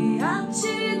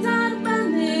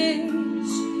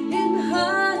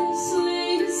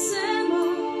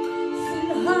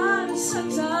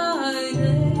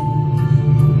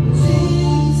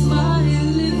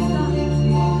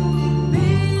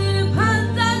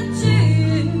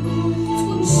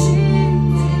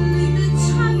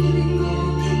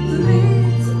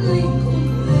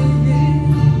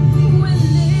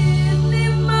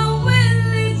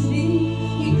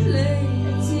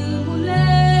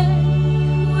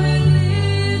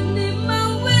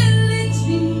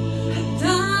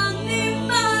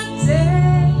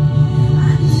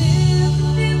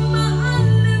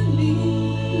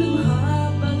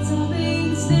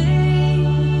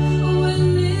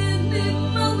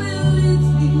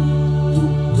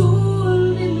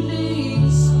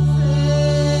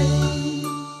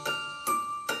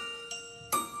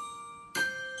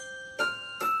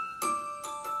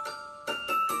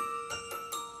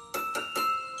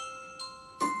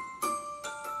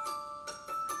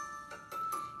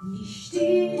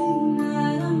Nixtieq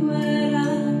nara mwera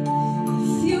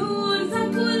fjur ta'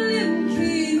 kull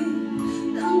imkien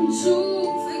dan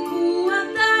nxufek huwa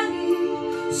dari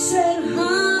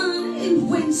serħan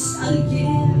il-wens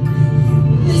għal-jien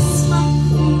nisma'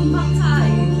 kull ma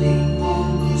tgħidli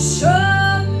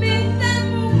xogħol minn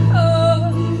demm ukoll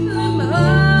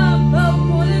l-imħabba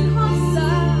wkoll inħossha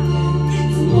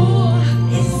it-tmuħ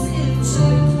is-silġu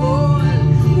jitħol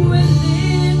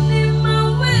wellietni ma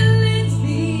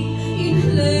wellitni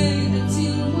inħlejt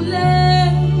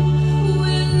il-mulej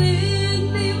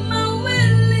wellietni ma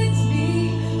wellitni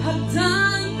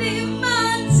ħaddani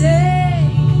ma'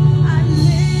 dejk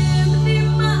għallimni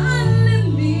ma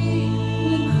għallimni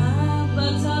l-imħabba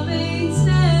ta'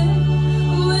 bejtnek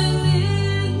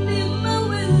wellietni ma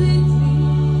wellitni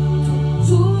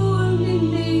tuttur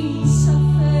minni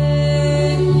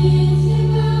safek wellietni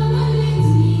ma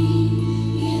wellitni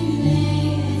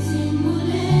inħlejt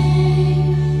il-mulej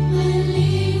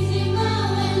wellietni ma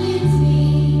wellitni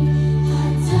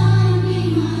ħaddani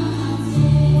ma'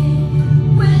 dejk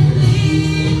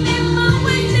wellietni ma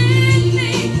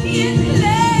wellitni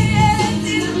inħlejt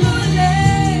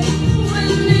il-mulej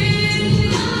wellietni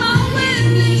ma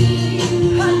wellitni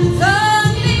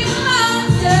ħaddani ma'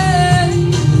 dejk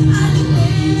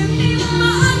għallimni ma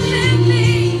għallimni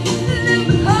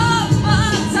l-imħabba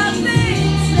ta'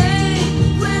 bejtnek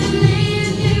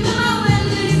wellietni ma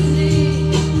wellitni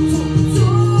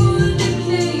tuttur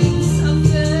minni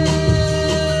safek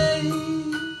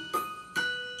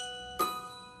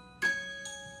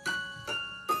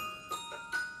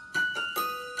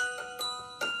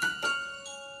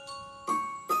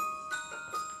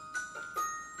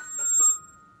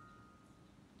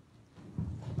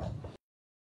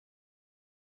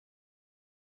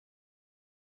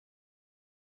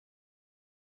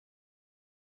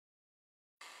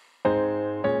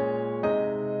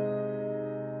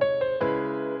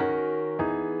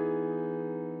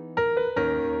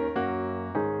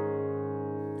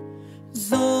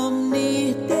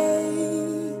Zomni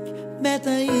dejk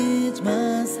meta jiġma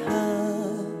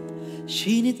sħab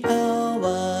xinit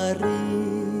għawarri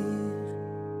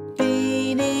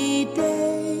Dini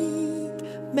dejk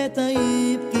meta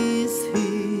jibki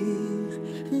sħiħ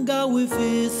ngawi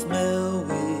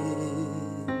fismewi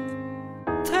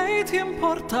Tejt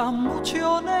jimporta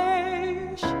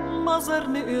muċjonex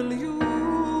mażarni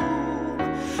il-jum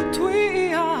Twi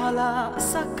għala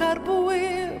sakkar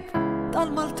buwib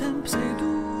tal-maltemp sejdu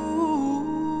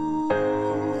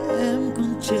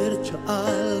Kunċert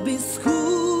qalbi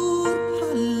skur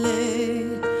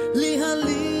ħallej li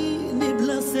ħallini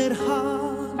bla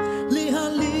serħan li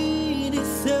ħallini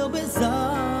sew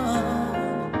beżan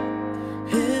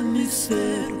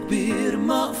mister kbir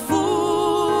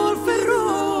maqfur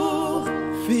fir-ruħ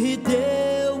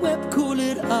f'iddew b'kull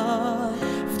irqaq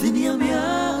f'dinja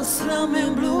mjasra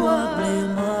minn bluwa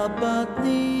ma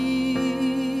batnin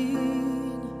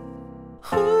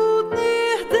Ħudni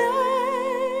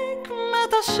ħdejk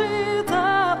meta xita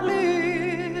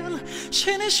qlil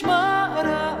x'inhi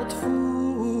xmara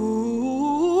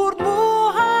tfur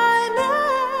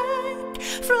dmuħajnek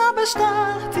fl-abex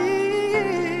taħtit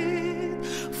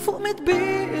fuq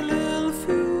mitbil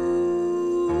il-fjur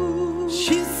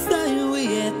Xista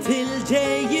jwiet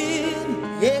il-ġejjin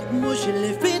jekk mhux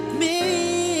li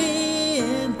fit-tmiem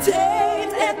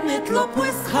tgħid qed nitlob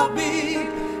wisq ħabib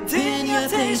dinja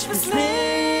tgħix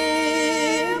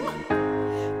fi-slim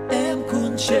hemm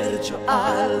kunċert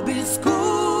qalbi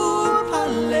skur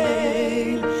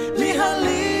bħal-lejl li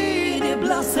ħallini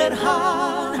bla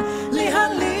serħan li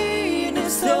ħallini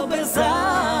sew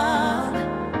beżan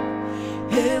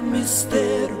hemm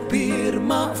mister kbir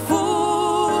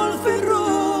maqful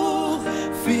fir-ruħ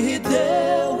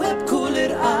f'iddew b'kull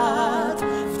irqad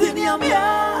f'dinja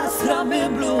mjasra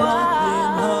minn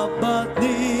bluwat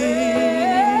batnin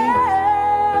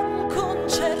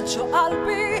Kunċert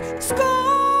qalbi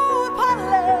skur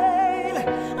bħal-lejl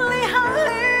li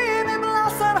ħallini bla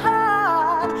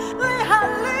serħan li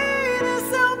ħallini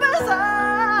sew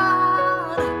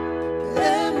beżan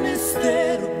hemm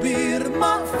mister kbir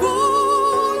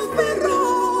maqful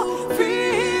fir-ruħ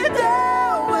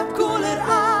f'iddew b'kull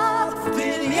irqad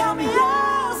f'dinja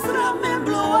mjasra minn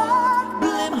bluwat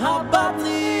bl-imħabba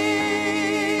bnin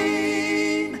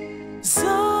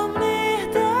Zomni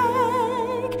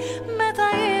ħdejk meta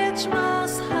jiġma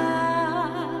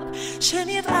sħab xen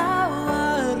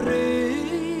jitqawarri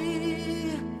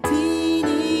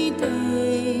Dini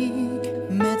dejk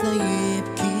meta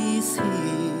jibki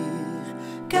sħiħ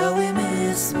gawi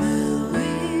mismewi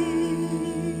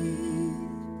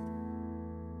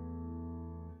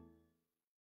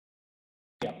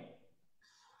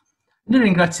Nil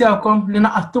nirringrazzjawkom li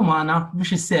naqattu magħna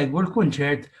biex issegwu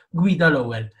l-kunċert Gwida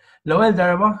l-ewwel. L-ewwel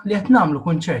darba li qed nagħmlu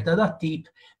kunċert ta' dat tip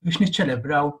biex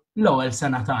niċċelebraw l-ewwel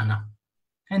sena tagħna.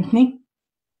 Entni?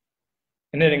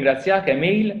 Nirringrazzjak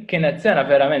Emil, kienet sena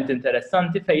verament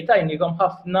interessanti fejn tajnikom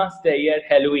ħafna stejjer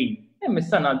ħelwin.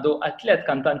 Issa ngħaddu għat-tliet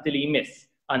kantanti li jmiss.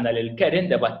 Għandna lil Kerin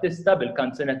De Battista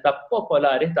bil-kanzunetta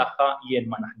popolari tagħha Jien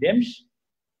ma naħdimx.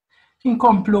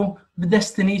 Inkomplu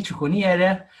b'Destiny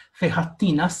Ċikuniere fejn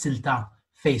ħattina s-silta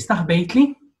fejn staħbejtli.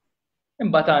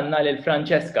 Imbagħad għandna lil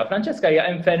Franceska. Franceska hija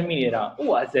infermiera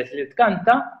u għażlet li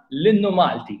tkanta l-innu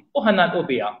Malti u ħannalqu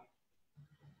biha.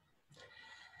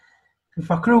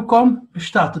 Nfakrukom biex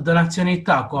tagħtu d-donazzjonijiet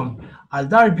tagħkom għal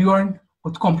Dar Bjorn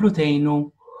u tkomplu tgħinu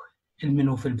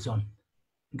il-minu fil-bżonn.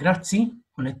 Grazzi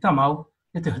u nittamaw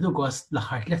li tieħdu gost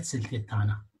l-aħħar 3 siltiet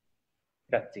tagħna.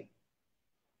 Grazzi.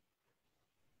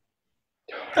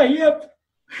 Tajjeb.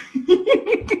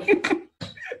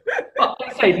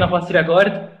 Sejtna pass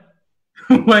rekord.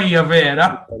 Wajja vera.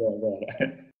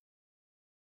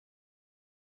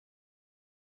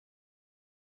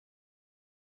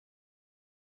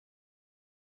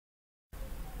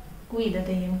 Gwida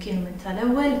dejjem kien minn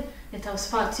tal-ewwel li taw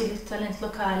spazju lit talent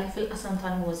lokali fil-qasam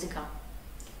tal-mużika.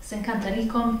 Se nkanta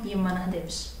likom Jien ma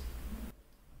naħdimx.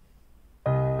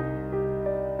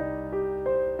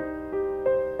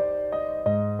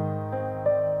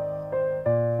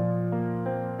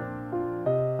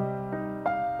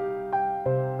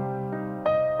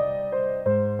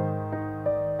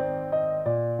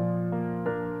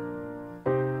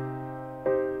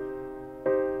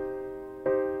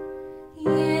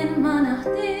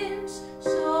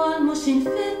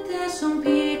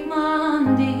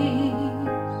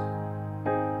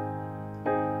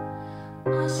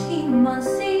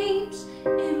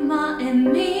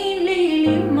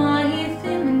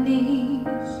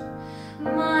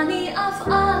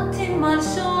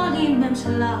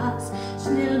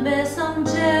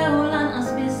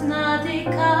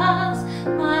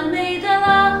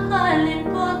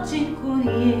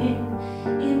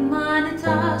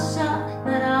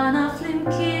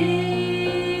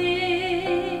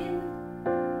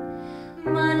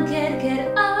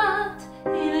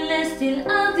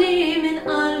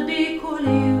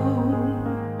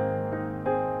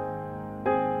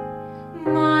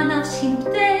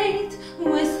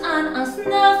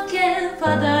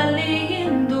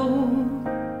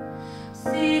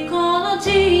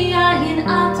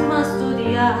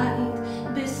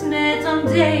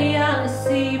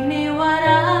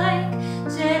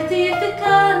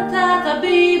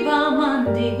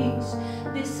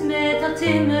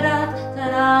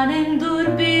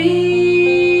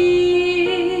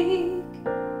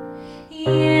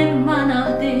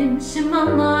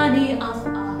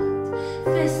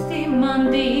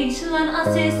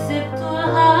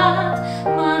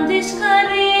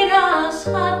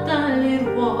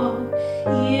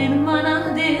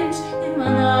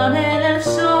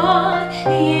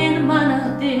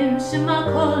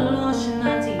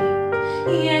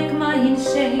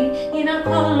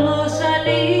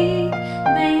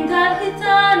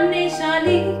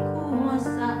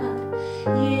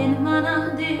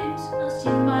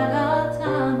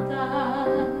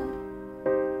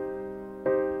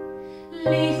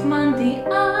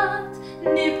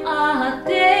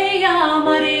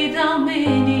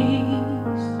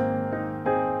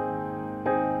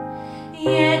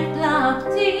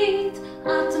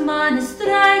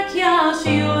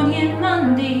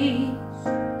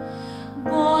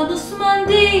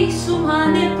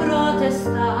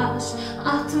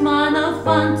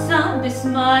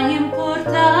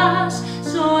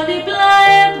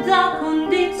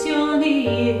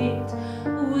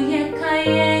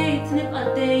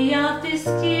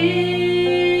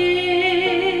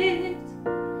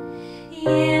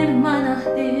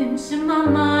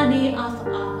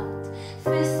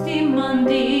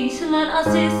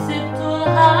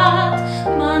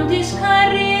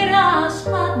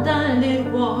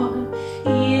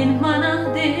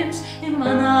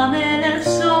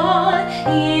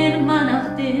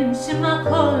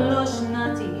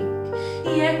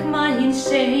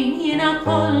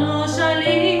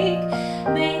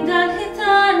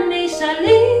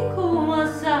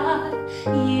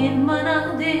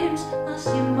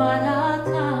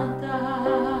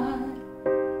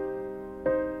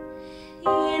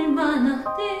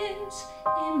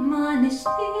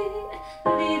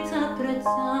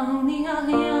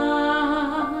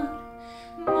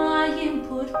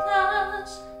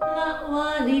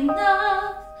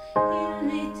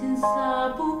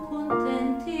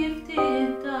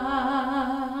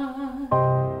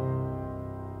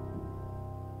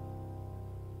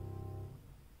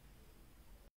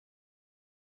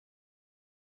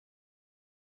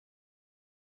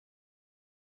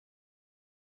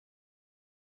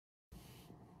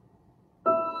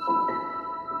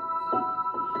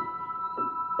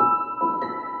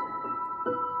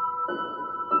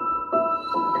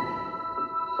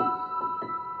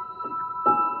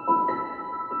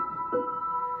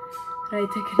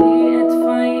 Rajtek riqet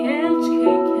fajjel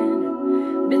ċkejken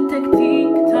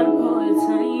bit-tektik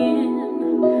tal-polzajjen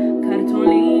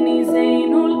kartolini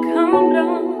zejnu l-kamra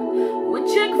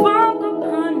wiċċek vampa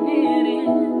bħannirin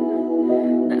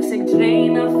daqsek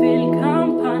ġrejna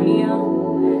fil-kampanja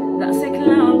daqsek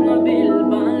labna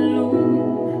bil-ballun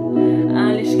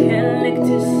għalix kellek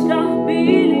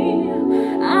tistaħbili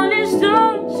għalix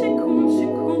dan xikun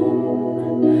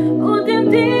u din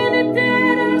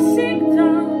id-dera sikta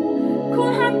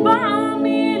kulħadd baqa'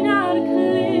 mingħajr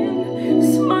kliem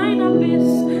smajna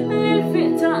biss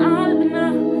l-fiq ta' qalbna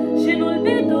x'inhu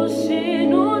l-bidu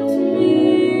x'inhu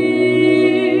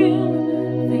t-tmiem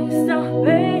fejn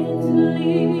staħbejt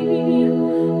li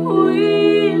u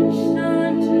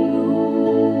jinxtantlu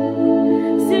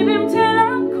sibim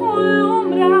telaq kollu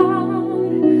mrar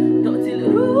doqt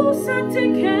il-rusa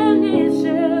tikel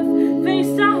nixef fejn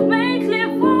staħbejt li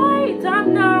fajt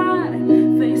għan-nar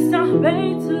fejn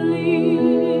staħbejt li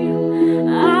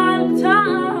qalb ta'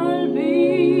 qalbi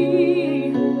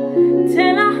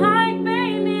tela ħajt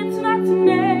bejnietna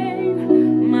tnejn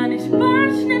ma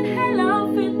nixbax ninħela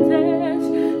fit-tex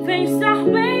fejn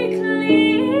staħbejt li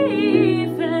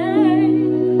fejn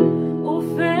u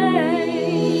fejn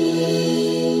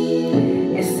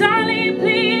issa li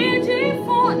jiġi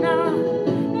fuqna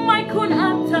ma jkun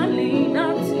għattalina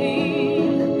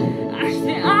tqil għax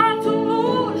triqat u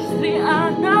mhux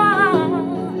triqatna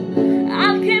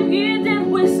għalkemm jidher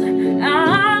wisq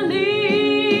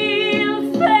għalil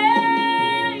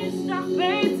fejn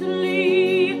staħbejt li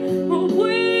u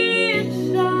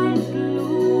wiċċantlu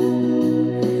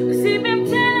ksib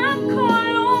imtelaq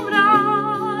kollu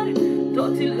mrar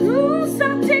doqt il-rusa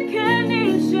tikel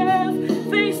nixef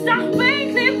fejn staħbejt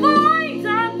li vojt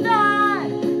għad-dar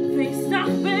fejn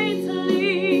staħbejt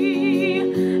li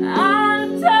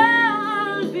qalb ta'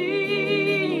 qalbi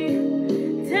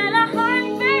tela ħajt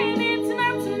bejnietna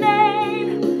tnejn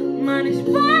ma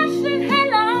nixbax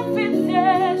ninħela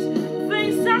fit-tex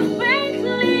fejn staħbejt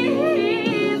li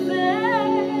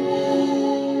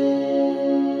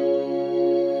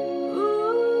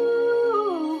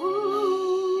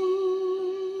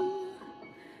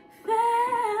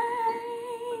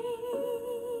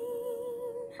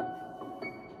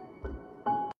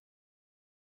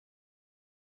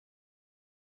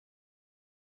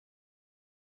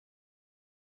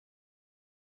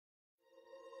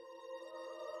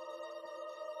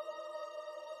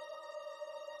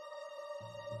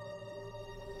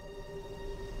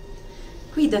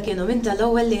Gwida kienu minn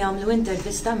tal-ewwel li għamlu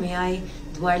intervista miegħi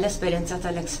dwar l-esperjenza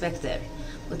tal-X Factor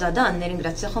u ta' dan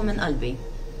nirringrazzjahom minn qalbi.